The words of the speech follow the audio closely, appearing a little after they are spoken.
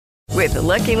With the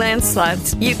Lucky Land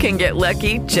Slots, you can get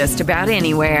lucky just about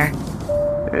anywhere.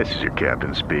 This is your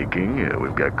captain speaking.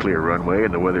 We've got clear runway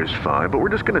and the weather's fine, but we're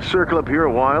just going to circle up here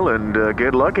a while and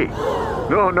get lucky.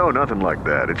 No, nothing like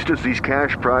that. It's just these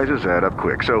cash prizes add up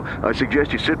quick. So I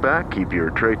suggest you sit back, keep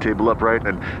your tray table upright,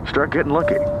 and start getting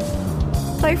lucky.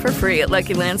 Play for free at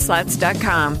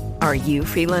LuckyLandSlots.com. Are you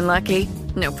feeling lucky?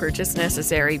 No purchase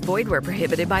necessary. Void where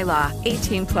prohibited by law.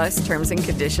 18 plus terms and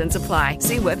conditions apply.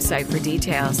 See website for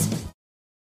details.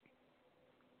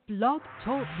 Blog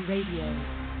Talk Radio.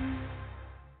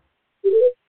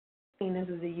 This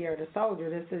is the year of the soldier.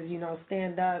 This is,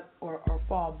 stand up or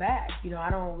fall back. I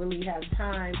don't really have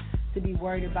time to be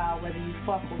worried about whether you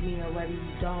fuck with me or whether you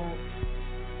don't.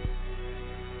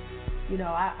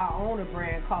 I own a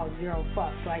brand called Zero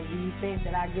Fucks. Like, do you think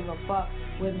that I give a fuck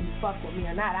whether you fuck with me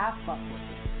or not? I fuck with you.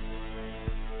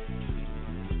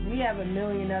 We have a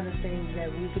million other things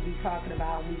that we could be talking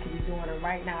about, we could be doing. And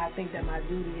right now, I think that my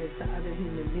duty is to other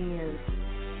human beings.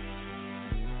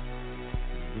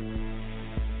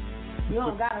 You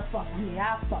don't gotta fuck with me,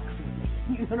 I fucks with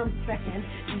me. You know what I'm saying?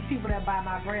 These people that buy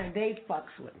my brand, they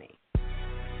fucks with me.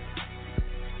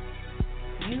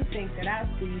 You think that I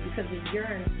see because if you're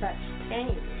in such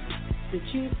pain that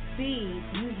you see,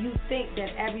 you think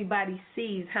that everybody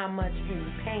sees how much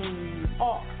in pain you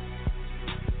are.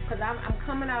 Because I'm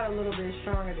coming out a little bit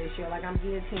stronger this year. Like, I'm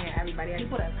guillotining everybody.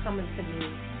 People that are coming to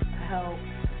me for help,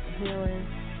 for healing,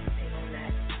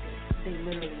 they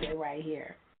literally, they're right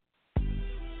here.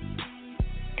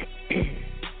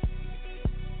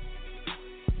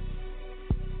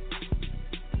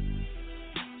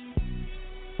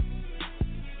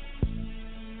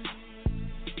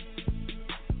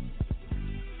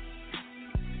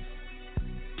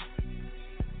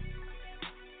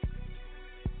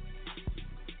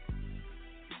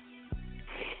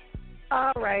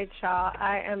 All right, y'all.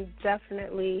 I am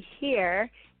definitely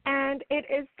here, and it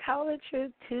is Tell the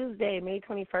Truth Tuesday, May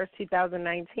 21st,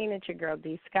 2019. It's your girl,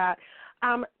 D. Scott.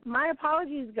 My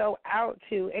apologies go out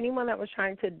to anyone that was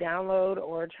trying to download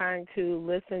or trying to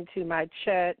listen to my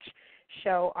church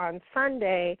show on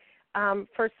Sunday.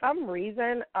 For some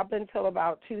reason, up until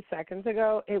about 2 seconds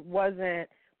ago, it wasn't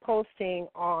posting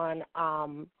on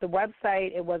the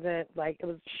website. It wasn't like it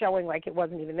was showing like it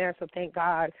wasn't even there. So thank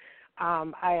God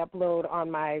I upload on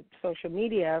my social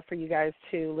media for you guys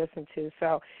to listen to.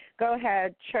 So go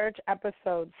ahead. Church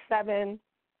episode 7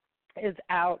 is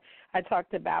out. I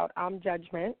talked about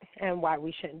judgment and why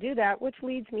we shouldn't do that, which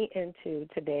leads me into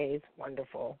today's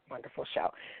wonderful, wonderful show.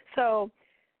 So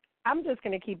I'm just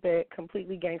going to keep it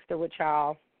completely gangster with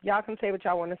y'all. Y'all can say what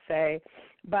y'all want to say,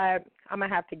 but I'm going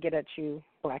to have to get at you,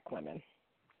 black women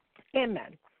and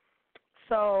men.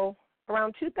 So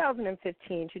around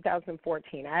 2015,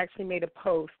 2014, I actually made a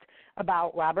post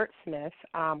about Robert Smith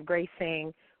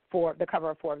gracing for the cover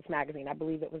of Forbes magazine. I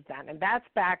believe it was then. And that's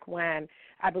back when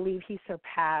I believe he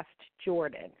surpassed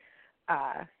Jordan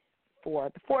for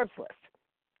the Forbes list.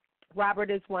 Robert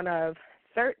is one of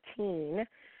 13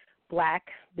 black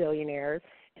billionaires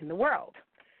in the world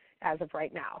as of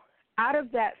right now. Out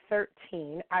of that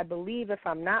 13, I believe, if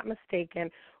I'm not mistaken,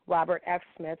 Robert F.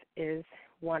 Smith is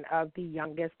one of the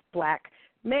youngest black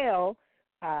male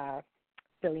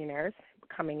billionaires,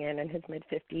 coming in his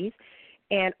mid-50s.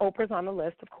 And Oprah's on the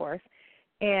list, of course,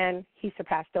 and he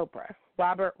surpassed Oprah.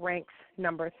 Robert ranks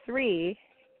number 3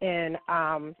 in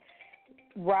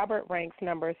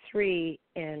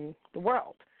the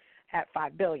world at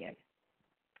 $5 billion.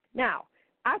 Now,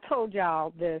 I told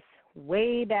y'all this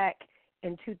way back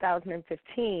in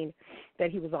 2015 that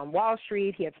he was on Wall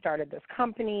Street. He had started this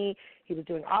company. He was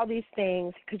doing all these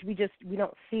things because we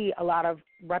don't see a lot of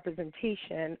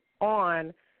representation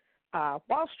on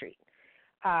Wall Street.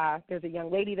 There's a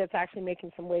young lady that's actually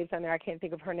making some waves on there. I can't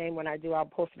think of her name. When I do, I'll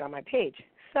post it on my page.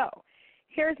 So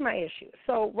here's my issue.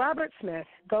 So Robert Smith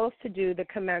goes to do the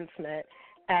commencement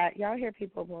at, y'all hear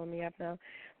people blowing me up now?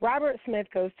 Robert Smith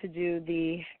goes to do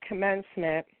the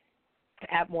commencement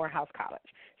at Morehouse College.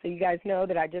 So you guys know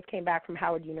that I just came back from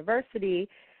Howard University,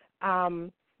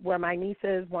 where my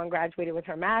nieces, one graduated with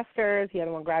her master's, the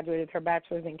other one graduated with her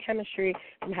bachelor's in chemistry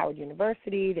from Howard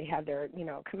University. They had their,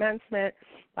 commencement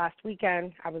last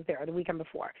weekend. I was there the weekend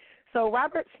before. So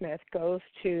Robert Smith goes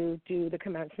to do the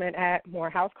commencement at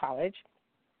Morehouse College,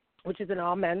 which is an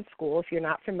all-men's school, if you're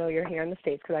not familiar here in the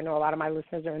States, because I know a lot of my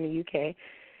listeners are in the UK.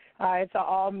 It's an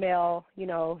all-male,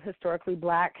 historically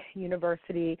black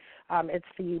university. It's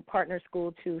the partner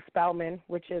school to Spelman,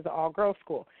 which is an all-girls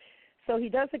school. So he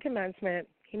does the commencement.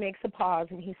 He makes a pause,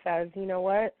 and he says, you know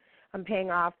what? I'm paying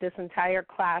off this entire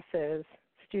class's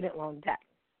student loan debt.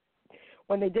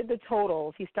 When they did the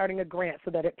totals, he's starting a grant so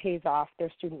that it pays off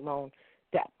their student loan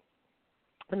debt.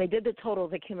 When they did the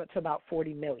totals, it came up to about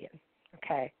 $40 million,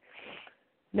 okay?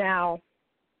 Now,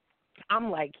 I'm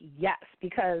like, yes,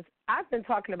 because I've been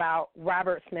talking about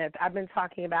Robert Smith. I've been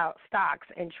talking about stocks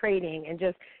and trading and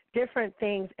just different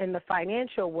things in the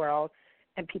financial world,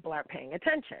 and people aren't paying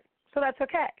attention. So that's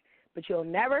okay. But you'll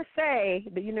never say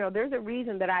that, you know, there's a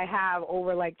reason that I have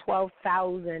over like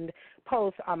 12,000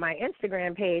 posts on my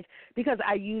Instagram page, because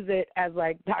I use it as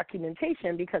like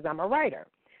documentation because I'm a writer.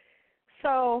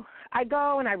 So I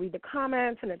go and I read the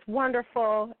comments, and it's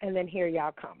wonderful, and then here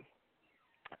y'all come.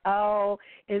 Oh,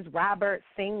 is Robert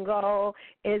single?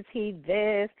 Is he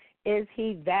this? Is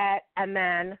he that? And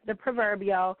then the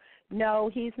proverbial,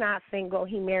 no, he's not single.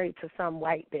 He married to some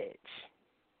white bitch.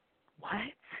 What?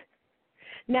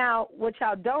 Now, what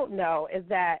y'all don't know is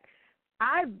that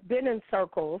I've been in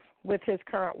circles with his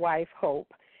current wife, Hope,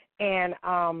 and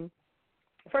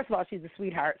first of all, she's a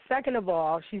sweetheart. Second of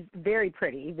all, she's very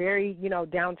pretty, very, you know,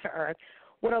 down to earth.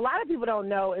 What a lot of people don't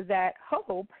know is that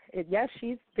Hope, yes,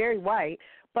 she's very white,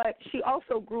 but she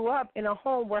also grew up in a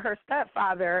home where her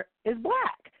stepfather is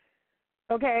black,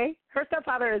 okay? Her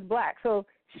stepfather is black, so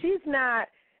she's not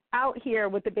out here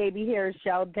with the baby hairs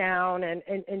gelled down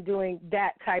and doing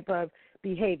that type of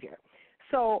behavior.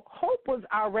 So Hope was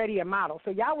already a model.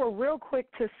 So y'all were real quick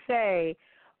to say,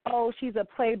 oh, she's a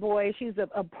playboy, she's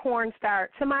a porn star.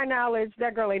 To my knowledge,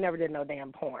 that girl ain't never did no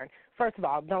damn porn. First of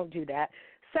all, don't do that.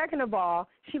 Second of all,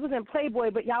 she was in Playboy,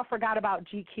 but y'all forgot about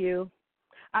GQ.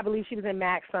 I believe she was in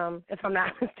Maxim, if I'm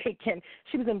not mistaken.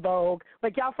 She was in Vogue.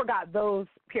 Like, y'all forgot those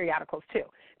periodicals, too.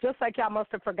 Just like y'all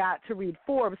must have forgot to read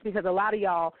Forbes, because a lot of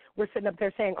y'all were sitting up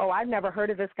there saying, oh, I've never heard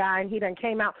of this guy, and he done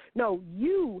came out. No,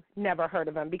 you never heard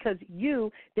of him because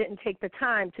you didn't take the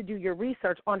time to do your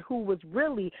research on who was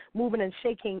really moving and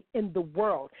shaking in the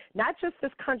world. Not just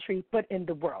this country, but in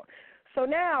the world. So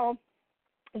now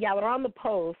y'all are on the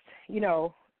post, you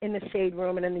know, in the shade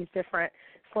room and in these different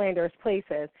slanderous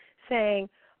places saying,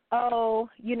 oh,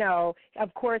 you know,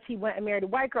 of course he went and married a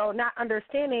white girl, not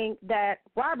understanding that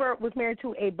Robert was married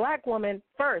to a black woman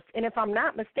first. And if I'm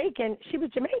not mistaken, she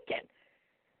was Jamaican.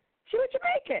 She was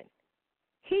Jamaican.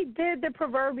 He did the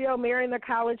proverbial marrying the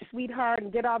college sweetheart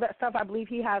and did all that stuff. I believe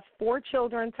he has 4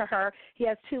 children to her. He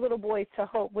has 2 little boys to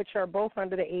Hope, which are both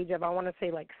under the age of, I want to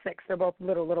say, like 6. They're both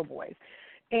little boys.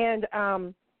 And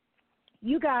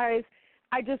you guys,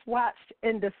 I just watched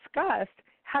and discussed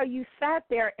how you sat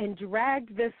there and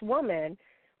dragged this woman,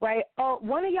 right? Oh,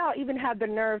 one of y'all even had the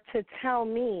nerve to tell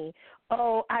me,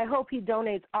 oh, I hope he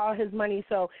donates all his money,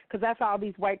 so, because that's all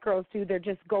these white girls do. They're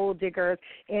just gold diggers,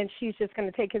 and she's just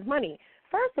going to take his money.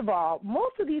 First of all,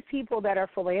 most of these people that are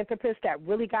philanthropists that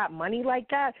really got money like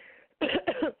that,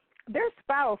 their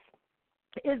spouse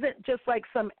isn't just like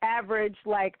some average,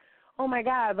 like, oh, my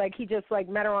God, like he just like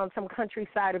met her on some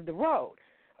countryside of the road,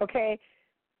 okay?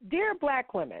 Dear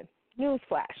black women,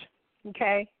 newsflash,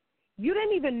 okay? You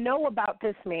didn't even know about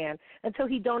this man until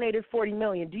he donated $40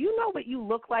 million. Do you know what you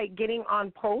look like getting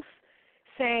on posts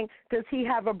saying, does he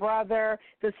have a brother?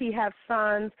 Does he have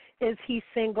sons? Is he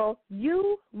single?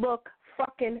 You look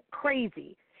fucking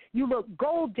crazy. You look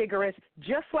gold diggerish,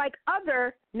 just like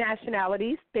other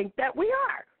nationalities think that we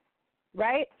are,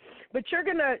 right? But you're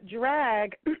going to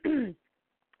drag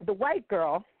the white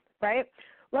girl, right?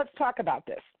 Let's talk about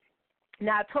this.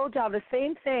 Now, I told y'all the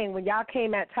same thing when y'all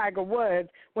came at Tiger Woods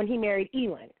when he married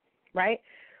Elin, right?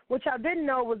 What y'all didn't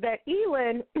know was that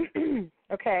Elin,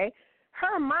 okay,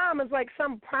 her mom is like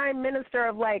some prime minister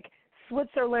of like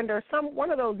Switzerland or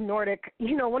one of those Nordic,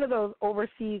 you know, one of those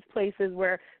overseas places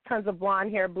where tons of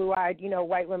blonde hair, blue-eyed, you know,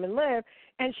 white women live.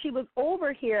 And she was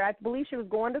over here, I believe she was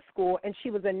going to school, and she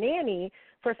was a nanny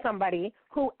for somebody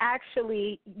who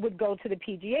actually would go to the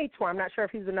PGA Tour. I'm not sure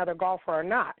if he's another golfer or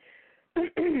not.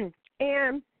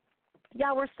 And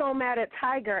y'all were so mad at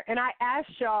Tiger, and I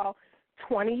asked y'all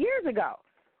 20 years ago,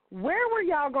 where were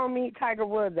y'all going to meet Tiger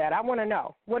Woods at? I want to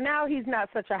know. Well, now he's not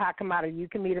such a hot commodity. You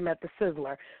can meet him at the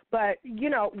Sizzler. But,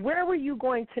 you know, where were you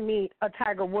going to meet a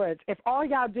Tiger Woods if all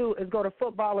y'all do is go to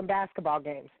football and basketball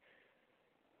games?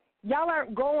 Y'all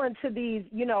aren't going to these,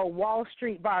 you know, Wall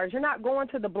Street bars. You're not going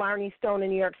to the Blarney Stone in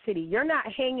New York City. You're not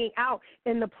hanging out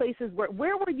in the places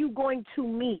where were you going to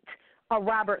meet a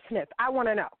Robert Smith? I want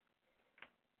to know.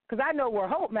 Because I know where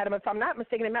Hope met him, if I'm not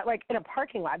mistaken. They met, like, in a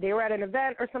parking lot. They were at an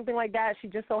event or something like that. She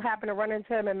just so happened to run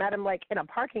into him and met him, like, in a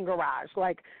parking garage,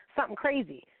 like something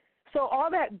crazy. So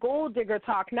all that gold digger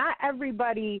talk, not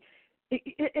everybody –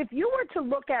 if you were to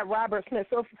look at Robert Smith,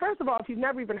 so first of all, if you've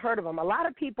never even heard of him, a lot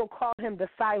of people call him the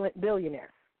silent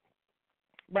billionaire,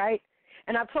 right?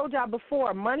 And I've told y'all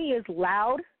before, money is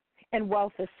loud and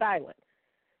wealth is silent,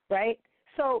 right?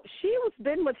 So she was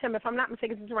been with him, if I'm not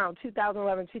mistaken, since around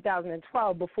 2011,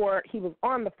 2012, before he was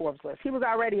on the Forbes list. He was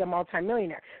already a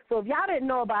multimillionaire. So if y'all didn't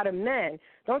know about him then,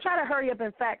 don't try to hurry up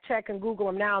and fact check and Google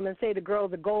him now and then say the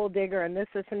girl's a gold digger and this,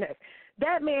 and this.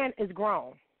 That man is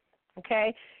grown,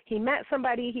 okay? He met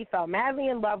somebody. He fell madly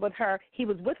in love with her. He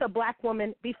was with a black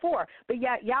woman before. But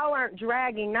yet y'all aren't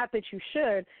dragging, not that you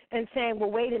should, and saying,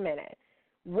 well, wait a minute.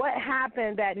 What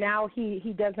happened that now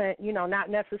he doesn't, not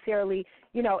necessarily,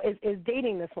 is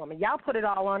dating this woman? Y'all put it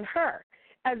all on her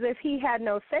as if he had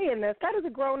no say in this. That is a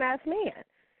grown-ass man,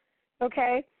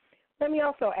 okay? Let me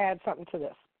also add something to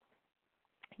this.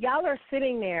 Y'all are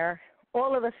sitting there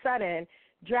all of a sudden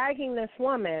dragging this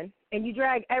woman, and you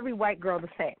drag every white girl the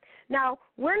same. Now,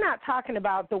 we're not talking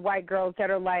about the white girls that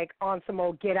are like on some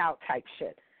old Get Out type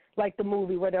shit, like the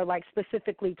movie where they're like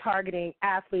specifically targeting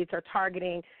athletes or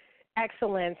targeting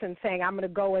excellence and saying, I'm going to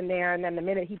go in there, and then the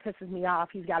minute he pisses me off,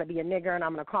 he's got to be a nigger, and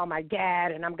I'm going to call my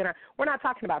dad, and we're not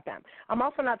talking about them. I'm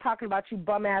also not talking about you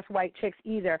bum-ass white chicks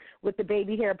either with the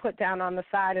baby hair put down on the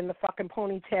side and the fucking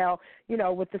ponytail,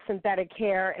 with the synthetic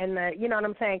hair and the, you know what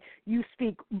I'm saying? You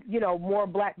speak, more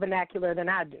black vernacular than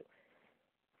I do,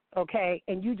 okay?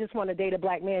 And you just want to date a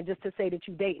black man just to say that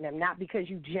you're dating him, not because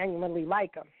you genuinely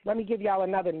like him. Let me give y'all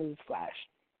another news flash.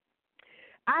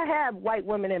 I have white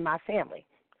women in my family.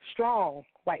 Strong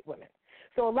white women.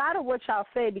 So a lot of what y'all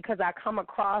say, because I come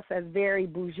across as very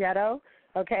bougetto,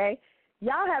 okay,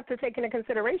 y'all have to take into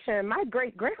consideration my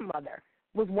great-grandmother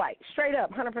was white, straight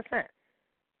up, 100%,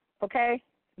 okay?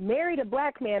 Married a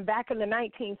black man back in the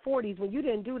 1940s when you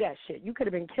didn't do that shit. You could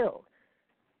have been killed,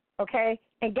 okay?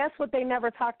 And guess what they never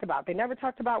talked about? They never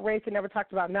talked about race. They never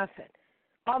talked about nothing.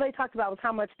 All they talked about was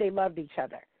how much they loved each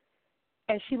other.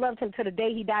 And she loved him to the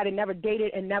day he died and never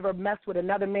dated and never messed with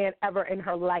another man ever in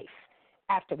her life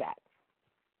after that.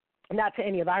 Not to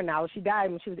any of our knowledge. She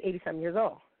died when she was 87 years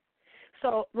old.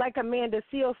 So like Amanda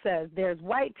Seal says, there's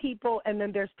white people and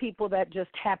then there's people that just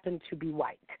happen to be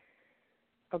white.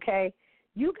 Okay?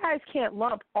 You guys can't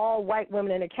lump all white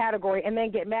women in a category and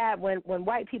then get mad when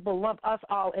white people lump us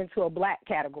all into a black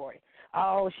category.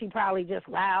 Oh, she probably just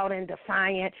loud and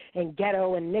defiant and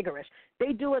ghetto and niggerish.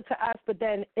 They do it to us, but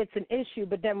then it's an issue,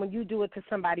 but then when you do it to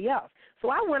somebody else. So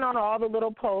I went on all the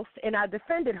little posts, and I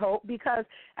defended Hope because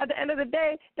at the end of the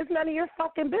day, it's none of your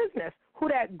fucking business who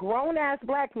that grown-ass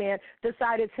black man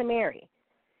decided to marry.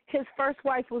 His first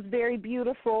wife was very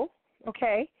beautiful,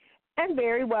 okay, and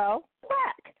very well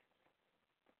black.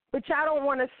 But y'all don't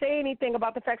want to say anything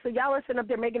about the fact that y'all are sitting up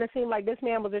there making it seem like this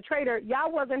man was a traitor. Y'all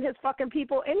wasn't his fucking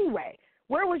people anyway.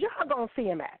 Where was y'all going to see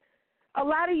him at? A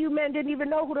lot of you men didn't even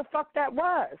know who the fuck that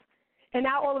was. And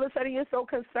now all of a sudden you're so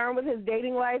concerned with his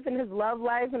dating life and his love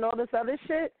life and all this other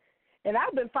shit. And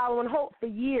I've been following Hope for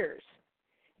years.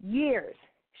 Years.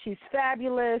 She's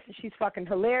fabulous. She's fucking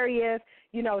hilarious.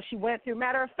 She went through,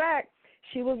 matter of fact,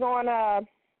 she was on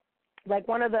like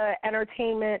one of the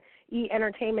entertainment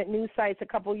news sites a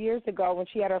couple years ago when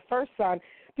she had her first son,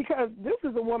 because this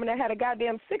is a woman that had a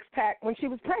goddamn six-pack when she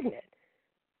was pregnant.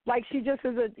 Like she just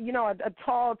is a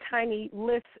tall, tiny,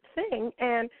 lithe thing,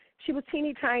 and she was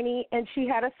teeny tiny, and she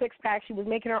had a six-pack. She was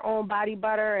making her own body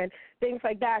butter and things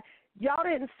like that. Y'all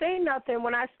didn't say nothing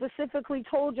when I specifically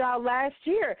told y'all last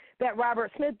year that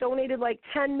Robert Smith donated like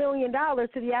 $10 million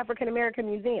to the African American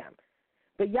Museum.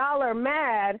 But y'all are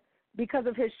mad because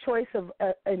of his choice of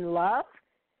in love.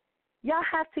 Y'all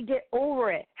have to get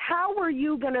over it. How were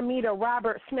you going to meet a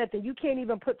Robert Smith and you can't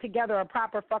even put together a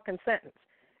proper fucking sentence?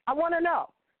 I want to know.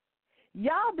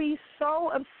 Y'all be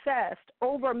so obsessed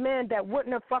over men that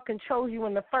wouldn't have fucking chose you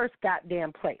in the first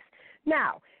goddamn place.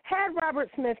 Now, had Robert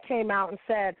Smith came out and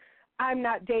said, I'm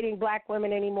not dating black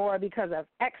women anymore because of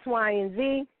X, Y, and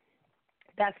Z,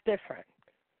 that's different.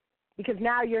 Because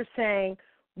now you're saying,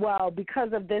 well, because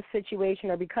of this situation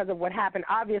or because of what happened,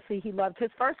 obviously he loved his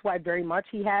first wife very much.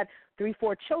 He had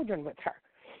 3-4 children with her.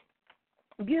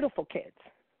 Beautiful kids,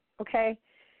 okay?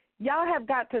 Y'all have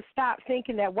got to stop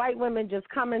thinking that white women just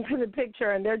come into the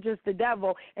picture and they're just the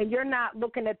devil, and you're not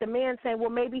looking at the man saying, well,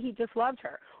 maybe he just loved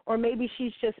her, or maybe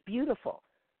she's just beautiful.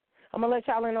 I'm going to let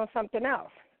y'all in on something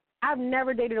else. I've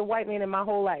never dated a white man in my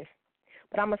whole life,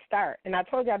 but I'm going to start. And I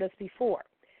told y'all this before.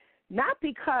 Not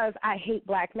because I hate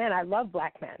black men. I love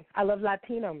black men. I love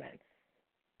Latino men,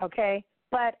 okay?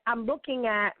 But I'm looking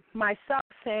at myself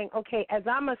saying, okay, as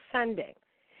I'm ascending,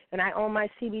 and I own my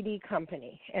CBD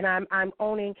company, and I'm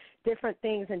owning different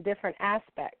things in different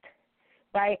aspects,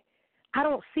 right? I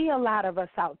don't see a lot of us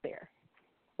out there,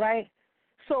 right?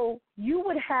 So you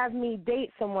would have me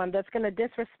date someone that's going to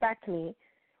disrespect me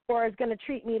or is going to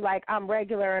treat me like I'm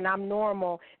regular and I'm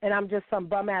normal and I'm just some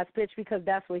bum-ass bitch because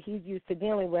that's what he's used to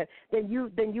dealing with, then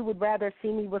you would rather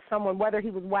see me with someone, whether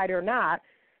he was white or not,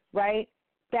 right,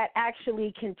 that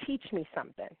actually can teach me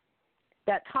something,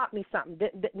 that taught me something,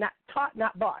 that not taught,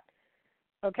 not bought,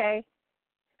 okay?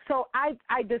 So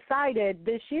I decided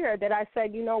this year that I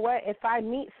said, you know what, if I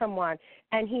meet someone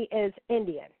and he is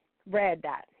Indian, red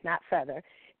dot, not feather,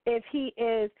 if he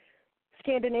is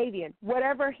Scandinavian,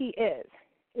 whatever he is,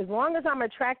 as long as I'm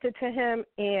attracted to him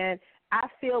and I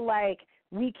feel like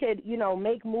we could,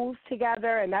 make moves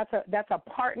together and that's a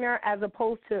partner as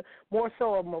opposed to more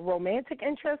so a romantic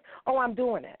interest, I'm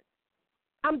doing it.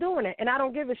 I'm doing it, and I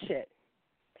don't give a shit.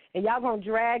 And y'all going to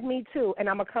drag me too, and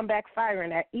I'm going to come back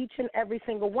firing at each and every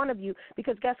single one of you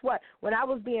because guess what? When I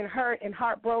was being hurt and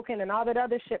heartbroken and all that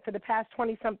other shit for the past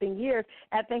 20-something years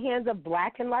at the hands of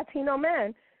black and Latino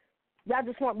men, y'all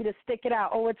just want me to stick it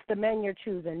out. Oh, it's the men you're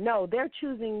choosing. No, they're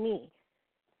choosing me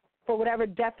for whatever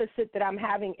deficit that I'm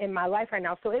having in my life right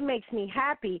now. So it makes me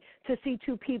happy to see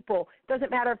two people.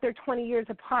 Doesn't matter if they're 20 years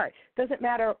apart. Doesn't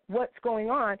matter what's going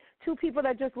on. Two people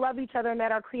that just love each other and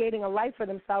that are creating a life for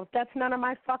themselves. That's none of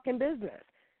my fucking business.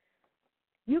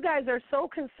 You guys are so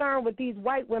concerned with these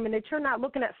white women that you're not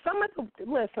looking at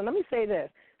listen, let me say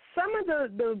this. Some of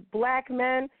the black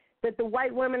men that the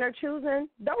white women are choosing,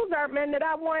 those aren't men that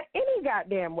I want any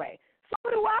goddamn way. So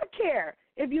what do I care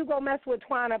if you go mess with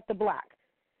Twine up the block?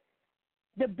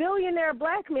 The billionaire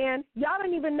black man, y'all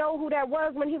didn't even know who that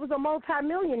was when he was a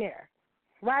multimillionaire,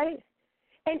 right?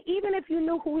 And even if you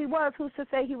knew who he was, who's to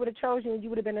say he would have chosen you and you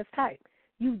would have been his type?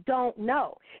 You don't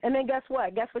know. And then guess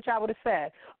what? Guess what y'all would have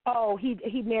said? Oh,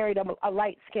 he married a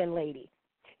light-skinned lady.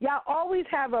 Y'all always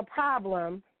have a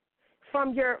problem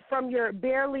from your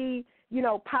barely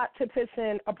pot to piss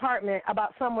in apartment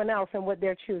about someone else and what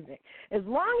they're choosing. As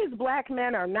long as black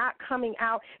men are not coming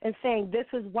out and saying this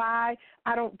is why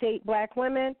I don't date black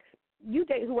women, you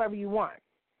date whoever you want.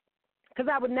 Because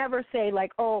I would never say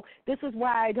like, oh, this is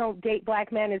why I don't date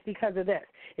black men is because of this.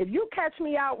 If you catch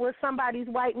me out with somebody's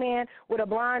white man with a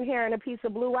blonde hair and a piece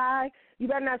of blue eye, you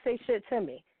better not say shit to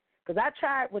me. Because I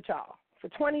tried with y'all. For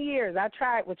 20 years, I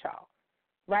tried with y'all.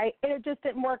 Right? And it just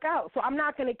didn't work out. So I'm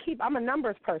not going to I'm a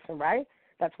numbers person, right?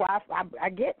 That's why I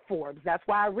get Forbes. That's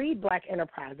why I read Black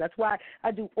Enterprise. That's why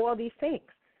I do all these things,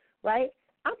 right?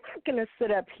 I'm not going to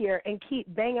sit up here and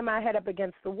keep banging my head up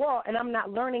against the wall, and I'm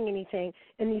not learning anything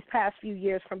in these past few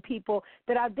years from people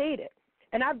that I've dated.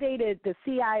 And I've dated the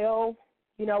CIO,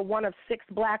 one of 6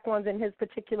 black ones in his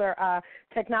particular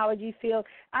technology field.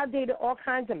 I've dated all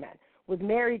kinds of men. Was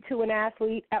married to an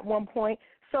athlete at one point.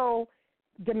 So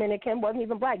Dominican, wasn't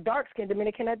even black, dark-skinned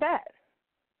Dominican at that.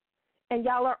 And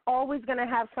y'all are always going to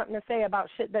have something to say about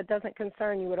shit that doesn't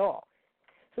concern you at all.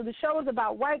 So the show is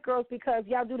about white girls because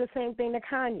y'all do the same thing to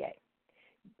Kanye.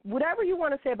 Whatever you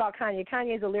want to say about Kanye,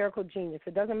 Kanye's a lyrical genius.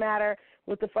 It doesn't matter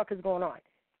what the fuck is going on.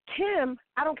 Kim,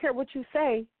 I don't care what you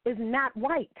say, is not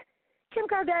white. Kim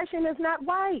Kardashian is not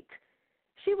white.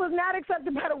 She was not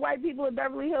accepted by the white people in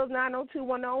Beverly Hills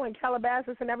 90210 and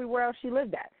Calabasas and everywhere else she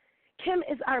lived at. Kim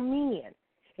is Armenian.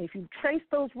 And if you trace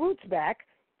those roots back,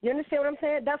 you understand what I'm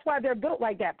saying? That's why they're built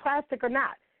like that, plastic or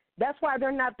not. That's why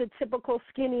they're not the typical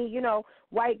skinny,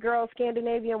 white girl,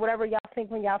 Scandinavian, whatever y'all think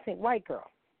when y'all think white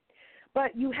girl.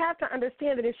 But you have to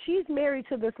understand that if she's married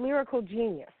to this lyrical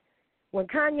genius, when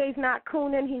Kanye's not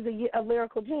cooning, he's a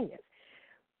lyrical genius.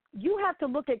 You have to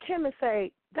look at Kim and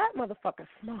say, that motherfucker's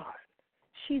smart.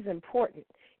 She's important.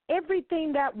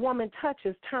 Everything that woman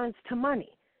touches turns to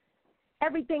money.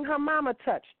 Everything her mama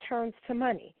touched turns to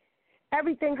money.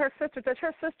 Everything her sister touched.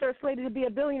 Her sister is slated to be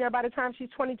a billionaire by the time she's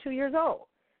 22 years old.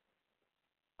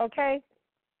 Okay?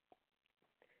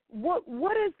 What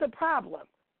is the problem?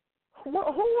 Who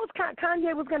was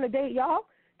Kanye was going to date, y'all?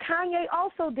 Kanye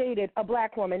also dated a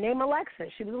black woman named Alexa.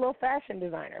 She was a little fashion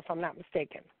designer, if I'm not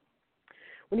mistaken.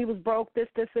 When he was broke, this,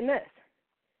 and this.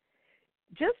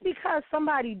 Just because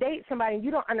somebody dates somebody and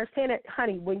you don't understand it,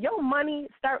 honey, when your money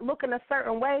start looking a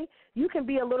certain way, you can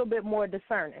be a little bit more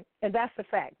discerning. And that's a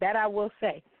fact. That I will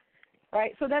say.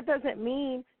 Right? So that doesn't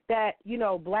mean that,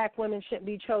 black women shouldn't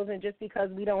be chosen just because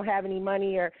we don't have any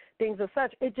money or things of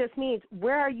such. It just means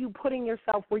where are you putting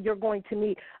yourself where you're going to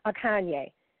meet a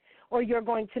Kanye or you're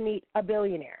going to meet a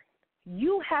billionaire.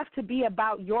 You have to be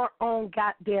about your own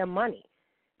goddamn money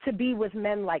to be with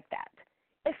men like that.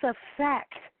 It's a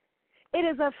fact. It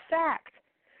is a fact.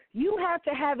 You have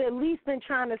to have at least been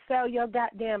trying to sell your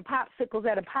goddamn popsicles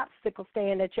at a popsicle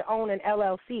stand that you own an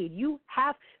LLC. You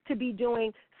have to be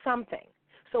doing something.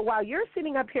 So while you're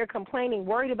sitting up here complaining,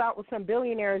 worried about what some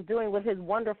billionaire is doing with his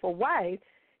wonderful wife,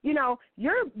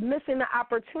 you're missing the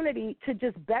opportunity to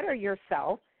just better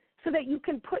yourself so that you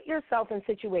can put yourself in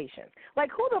situations.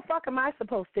 Like, who the fuck am I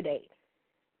supposed to date?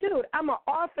 Dude, I'm an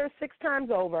author 6 times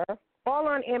over, all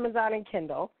on Amazon and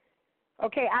Kindle.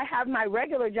 Okay, I have my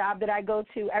regular job that I go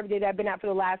to every day that I've been at for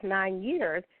the last 9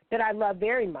 years that I love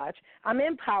very much. I'm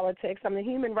in politics. I'm the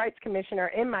Human Rights Commissioner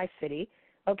in my city.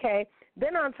 Okay,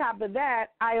 then on top of that,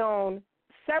 I own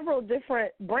several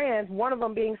different brands, one of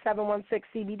them being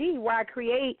 716 CBD, where I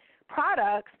create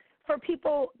products for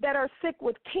people that are sick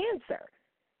with cancer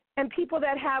and people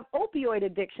that have opioid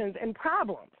addictions and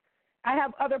problems. I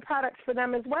have other products for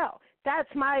them as well. That's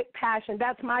my passion.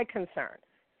 That's my concern.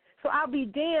 So I'll be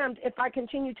damned if I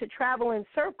continue to travel in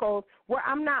circles where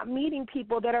I'm not meeting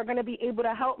people that are going to be able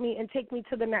to help me and take me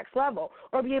to the next level,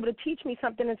 or be able to teach me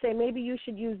something and say, maybe you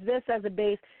should use this as a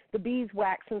base, the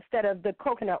beeswax instead of the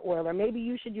coconut oil, or maybe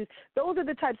you should use – those are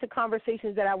the types of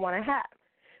conversations that I want to have.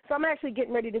 So I'm actually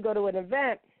getting ready to go to an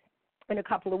event in a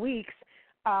couple of weeks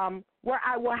where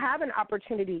I will have an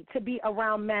opportunity to be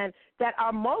around men that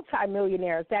are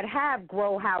multimillionaires, that have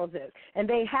grow houses, and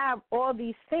they have all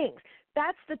these things.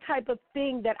 That's the type of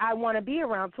thing that I want to be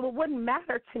around. So it wouldn't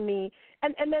matter to me.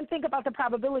 And then think about the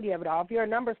probability of it all. If you're a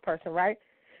numbers person, right?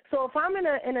 So if I'm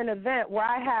in an event where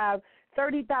I have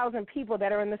 30,000 people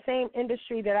that are in the same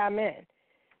industry that I'm in,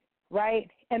 right,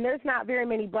 and there's not very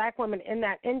many black women in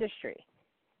that industry,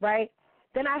 right,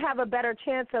 then I have a better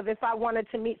chance of, if I wanted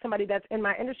to meet somebody that's in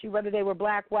my industry, whether they were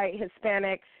black, white,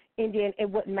 Hispanic, Indian, it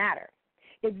wouldn't matter.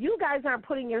 If you guys aren't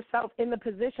putting yourself in the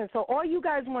position, so all you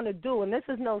guys want to do, and this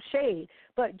is no shade,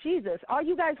 but Jesus, all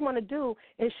you guys want to do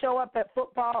is show up at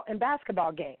football and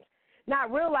basketball games,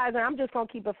 not realizing, I'm just going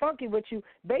to keep it funky with you,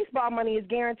 baseball money is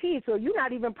guaranteed, so you're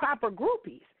not even proper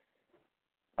groupies,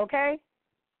 okay?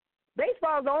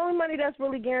 Baseball is the only money that's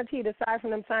really guaranteed aside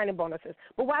from them signing bonuses.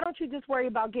 But why don't you just worry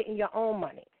about getting your own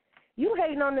money? You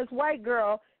hating on this white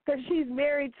girl because she's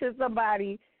married to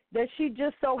somebody that she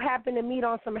just so happened to meet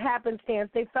on some happenstance.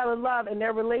 They fell in love, and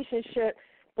their relationship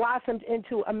blossomed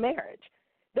into a marriage.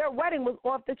 Their wedding was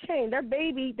off the chain. Their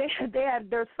baby,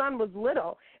 their son was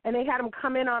little, and they had him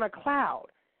come in on a cloud.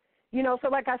 You know, so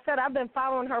like I said, I've been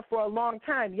following her for a long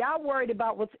time. Y'all worried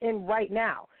about what's in right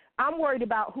now. I'm worried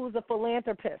about who's a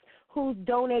philanthropist, who's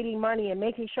donating money and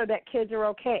making sure that kids are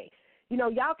okay. You know,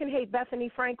 y'all can hate Bethany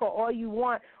Frankel all you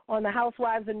want on the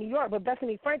Housewives of New York, but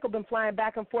Bethany Frankel been flying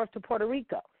back and forth to Puerto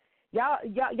Rico. Y'all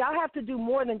have to do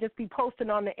more than just be posting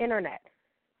on the internet.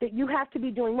 That you have to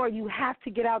be doing more. You have to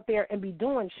get out there and be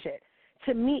doing shit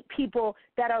to meet people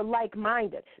that are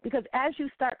like-minded. Because as you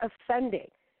start ascending,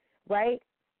 right,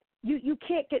 you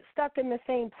can't get stuck in the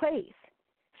same place.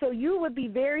 So you would be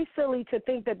very silly to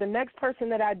think that the next person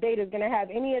that I date is going to have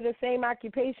any of the same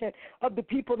occupation of the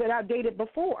people that I dated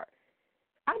before.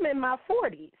 I'm in my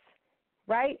 40s,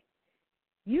 right?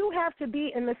 You have to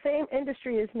be in the same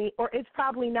industry as me, or it's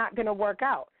probably not going to work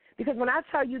out. Because when I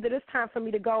tell you that it's time for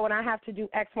me to go and I have to do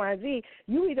X, Y, and Z,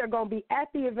 you either going to be at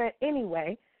the event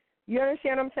anyway, you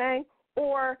understand what I'm saying,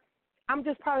 or I'm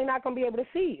just probably not going to be able to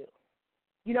see you.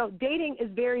 You know, dating is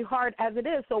very hard as it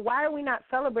is, so why are we not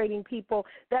celebrating people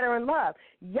that are in love?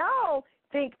 Y'all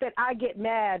think that I get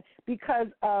mad because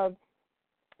of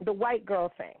the white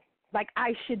girl thing. Like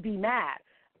I should be mad.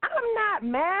 I'm not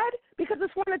mad because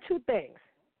it's one of two things,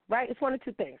 right? It's one of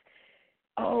two things.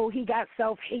 Oh, he got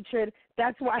self-hatred.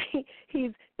 That's why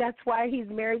he's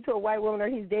married to a white woman, or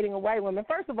he's dating a white woman.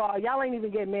 First of all, y'all ain't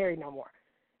even getting married no more.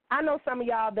 I know some of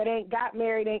y'all that ain't got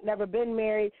married, ain't never been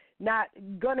married, not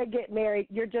going to get married.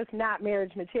 You're just not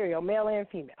marriage material, male and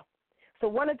female. So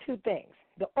one of two things.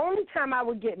 The only time I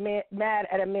would get mad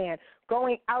at a man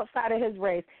going outside of his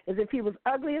race is if he was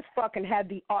ugly as fuck and had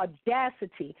the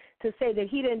audacity to say that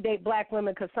he didn't date black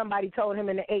women because somebody told him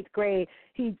in the 8th grade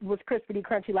he was crispity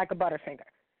crunchy like a Butterfinger.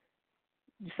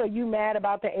 So you mad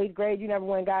about the 8th grade? You never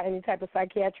went and got any type of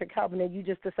psychiatric help, and then you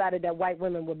just decided that white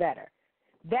women were better.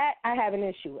 That I have an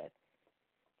issue with,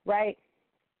 right?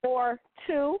 Or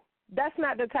two, that's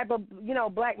not the type of,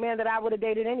 black man that I would have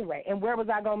dated anyway. And where was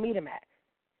I going to meet him at?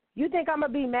 You think I'm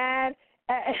going to be mad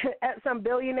at some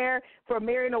billionaire for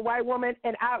marrying a white woman,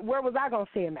 and where was I going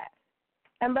to see him at?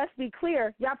 And let's be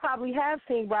clear, y'all probably have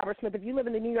seen Robert Smith. If you live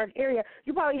in the New York area,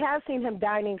 you probably have seen him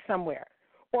dining somewhere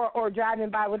or driving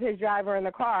by with his driver in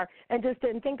the car and just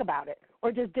didn't think about it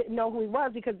or just didn't know who he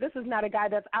was, because this is not a guy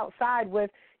that's outside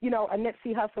with, a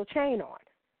Nipsey Hussle chain on.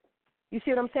 You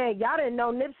see what I'm saying? Y'all didn't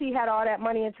know Nipsey had all that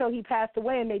money until he passed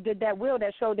away, and they did that will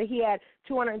that showed that he had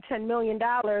 $210 million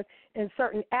in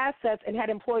certain assets and had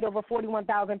employed over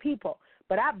 41,000 people.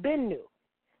 But I've been new.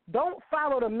 Don't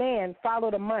follow the man,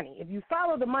 follow the money. If you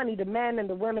follow the money, the men and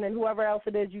the women and whoever else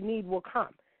it is you need will come.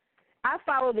 I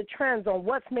follow the trends on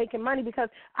what's making money because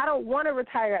I don't want to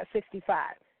retire at 65.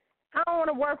 I don't want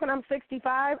to work when I'm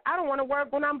 65. I don't want to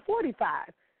work when I'm 45.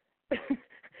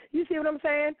 You see what I'm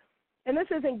saying? And this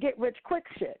isn't get-rich-quick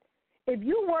shit. If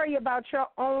you worry about your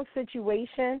own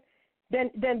situation,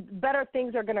 then better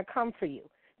things are going to come for you.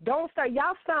 Don't start.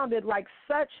 Y'all sounded like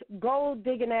such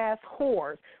gold-digging-ass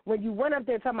whores when you went up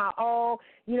there talking about, oh,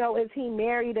 you know, is he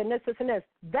married and this, and this.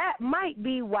 That might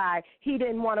be why he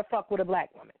didn't want to fuck with a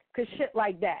black woman, because shit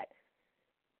like that.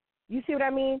 You see what I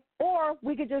mean? Or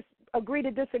we could just agree to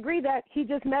disagree that he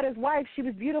just met his wife. She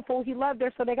was beautiful. He loved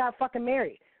her, so they got fucking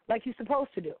married like you're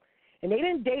supposed to do. And they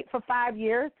didn't date for 5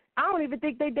 years. I don't even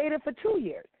think they dated for 2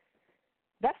 years.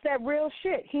 That's that real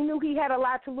shit. He knew he had a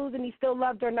lot to lose, and he still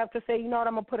loved her enough to say, you know what,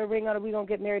 I'm going to put a ring on her, we're going to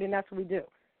get married, and that's what we do.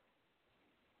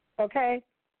 Okay?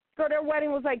 So their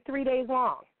wedding was like 3 days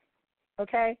long.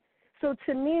 Okay? So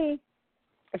to me,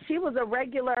 if she was a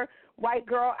regular white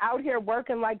girl out here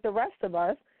working like the rest of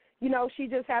us, you know, she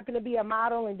just happened to be a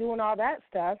model and doing all that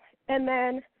stuff. And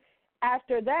then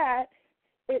after that,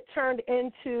 it turned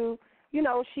into, you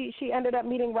know, she ended up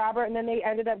meeting Robert, and then they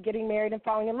ended up getting married and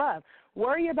falling in love.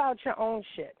 Worry about your own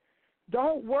shit.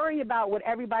 Don't worry about what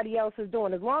everybody else is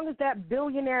doing. As long as that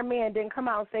billionaire man didn't come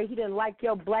out and say he didn't like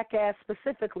your black ass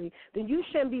specifically, then you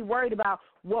shouldn't be worried about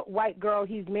what white girl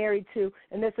he's married to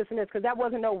and this, and this, because that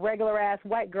wasn't no regular-ass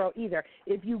white girl either.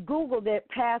 If you Googled it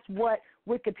past what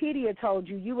Wikipedia told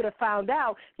you, you would have found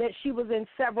out that she was in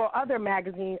several other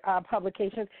magazine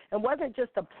publications and wasn't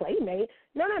just a playmate.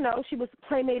 No, she was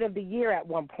Playmate of the Year at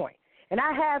one point. And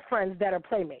I have friends that are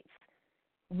playmates.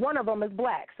 One of them is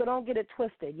black, so don't get it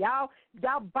twisted. Y'all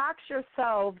box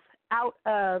yourselves out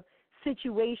of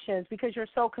situations because you're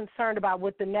so concerned about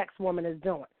what the next woman is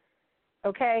doing.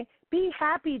 Okay? Be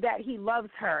happy that he loves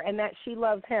her and that she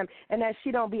loves him and that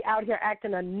she don't be out here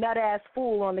acting a nut-ass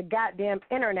fool on the goddamn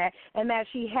internet, and that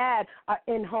she had an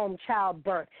in-home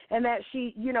childbirth, and that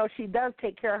she, you know, she does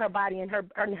take care of her body and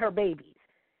her babies.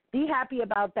 Be happy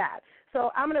about that. So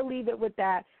I'm going to leave it with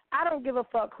that. I don't give a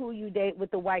fuck who you date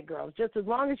with the white girls. Just as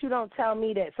long as you don't tell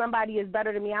me that somebody is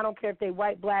better than me, I don't care if they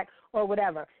white, black, or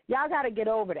whatever. Y'all got to get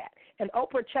over that. And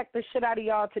Oprah checked the shit out of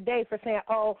y'all today for saying,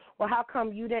 oh, well, how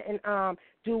come you didn't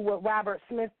do what Robert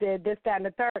Smith did, this, that, and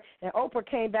the third? And Oprah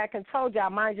came back and told y'all,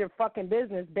 mind your fucking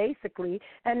business, basically,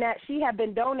 and that she had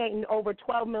been donating over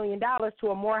 $12 million to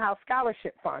a Morehouse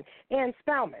Scholarship Fund and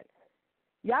Spelman.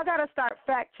 Y'all got to start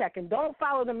fact-checking. Don't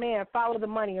follow the man, follow the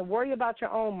money, and worry about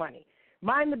your own money.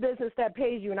 Mind the business that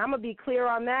pays you, and I'm going to be clear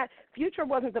on that. Future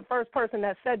wasn't the first person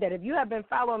that said that. If you have been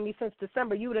following me since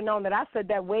December, you would have known that I said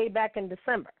that way back in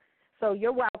December. So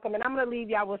you're welcome, and I'm going to leave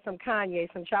y'all with some Kanye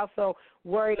since y'all so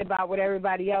worried about what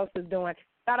everybody else is doing.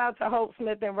 Shout out to Hope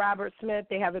Smith and Robert Smith.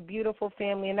 They have a beautiful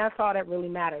family, and that's all that really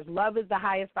matters. Love is the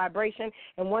highest vibration,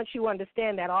 and once you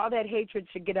understand that, all that hatred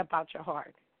should get up out your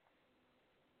heart.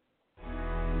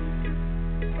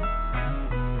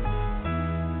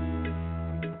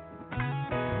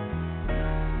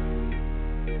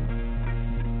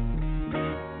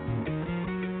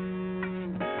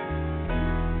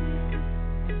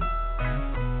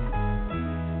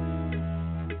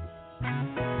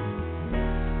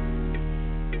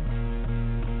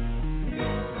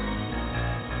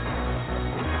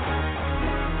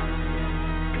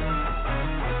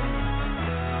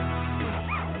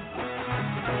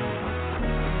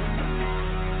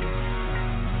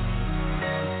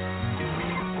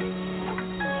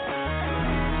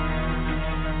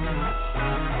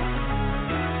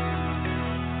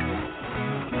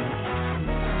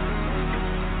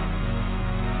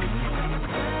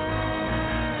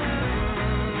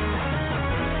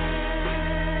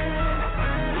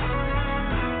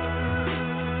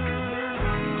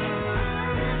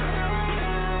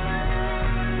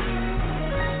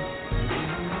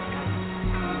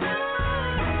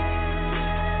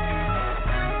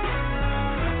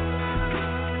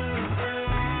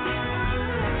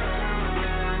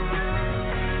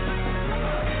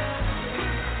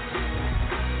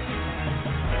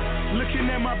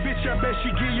 I bet she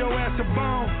give your ass a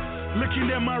bone. Looking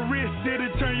at my wrist,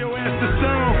 it'll turn your ass to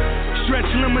stone. Stretch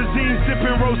limousine,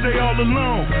 sipping rosé all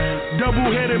alone.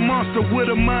 Double-headed monster with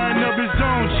a mind of his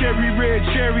own. Cherry red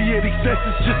chariot, excess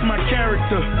is just my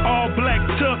character. All black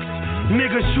tux,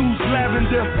 nigga shoes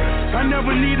lavender. I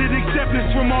never needed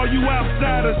acceptance from all you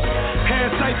outsiders. Had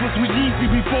ciphers with Yeezy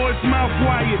before his mouth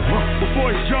wired.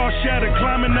 Before his jaw shattered,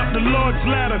 climbing up the Lord's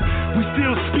ladder. We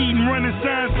still speeding, running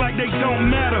signs like they don't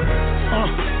matter.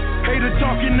 Hater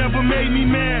talking never made me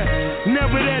mad.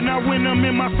 Never that, not when I'm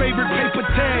in my favorite paper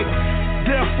tag.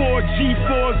 Therefore,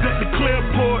 G4s at the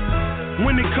Clearport.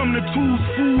 When it come to tools,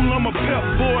 fool, I'm a pep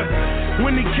boy.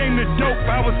 When it came to dope,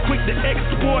 I was quick to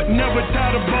export. Never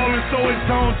tired of ballin', so it's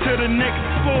on to the next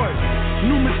sport.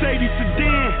 New Mercedes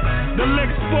sedan, the Lex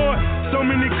Sport. So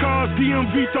many cars,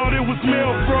 DMV thought it was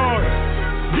mail fraud.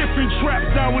 Different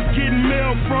traps I was getting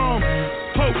mail from.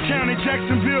 Polk County,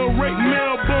 Jacksonville, Rake,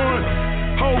 Melbourne.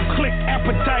 Whole click,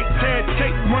 appetite, tad,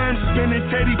 take worms. Spinning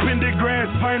Teddy Pendergrass,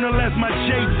 final as my J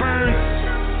burns.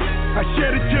 I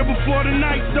shed a tear before the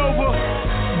night's over.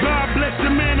 God bless the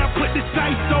man I put the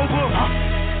sights over.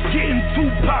 Getting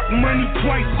Tupac money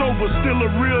twice over. Still a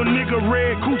real nigga,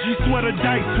 red Gucci sweater,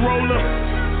 dice roller.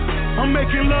 I'm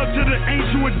making love to the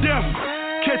angel of death.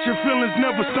 Catching feelings,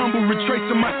 never stumble,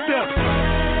 retracing my steps.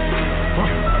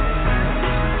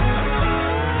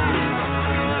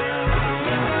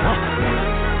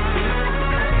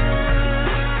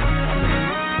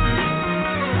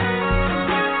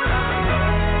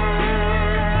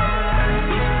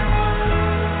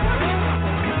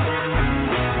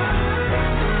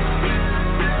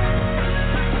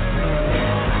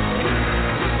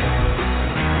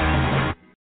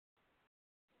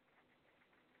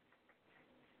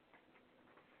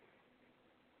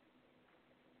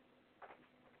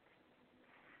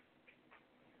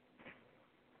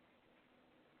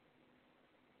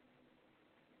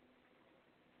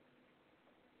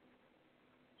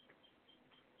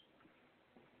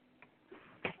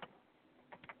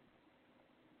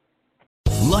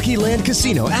 Lucky Land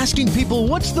Casino, asking people,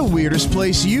 what's the weirdest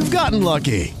place you've gotten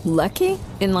lucky? Lucky?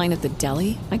 In line at the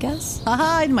deli, I guess?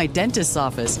 Aha, in my dentist's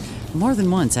office. More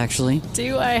than once, actually.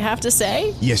 Do I have to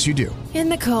say? Yes, you do. In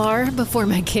the car before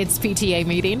my kids' PTA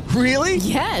meeting. Really?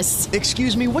 Yes.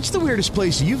 Excuse me, what's the weirdest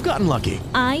place you've gotten lucky?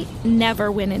 I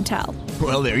never win and tell.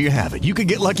 Well, there you have it. You can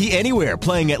get lucky anywhere,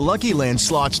 playing at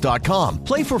LuckyLandSlots.com.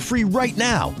 Play for free right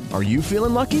now. Are you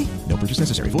feeling lucky? No purchase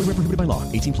necessary. Void where prohibited by law.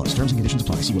 18+. Terms and conditions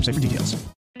apply. See website for details.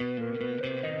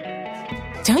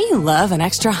 Don't you love an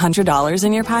extra $100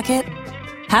 in your pocket?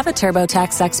 Have a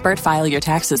TurboTax expert file your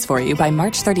taxes for you by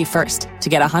March 31st to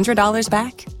get $100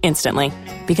 back instantly.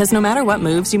 Because no matter what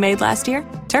moves you made last year,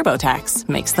 TurboTax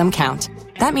makes them count.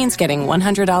 That means getting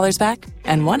 $100 back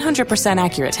and 100%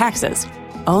 accurate taxes,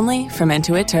 only from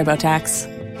Intuit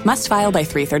TurboTax. Must file by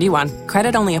 3/31.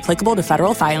 Credit only applicable to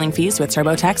federal filing fees with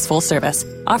TurboTax full service.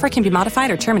 Offer can be modified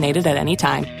or terminated at any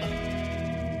time.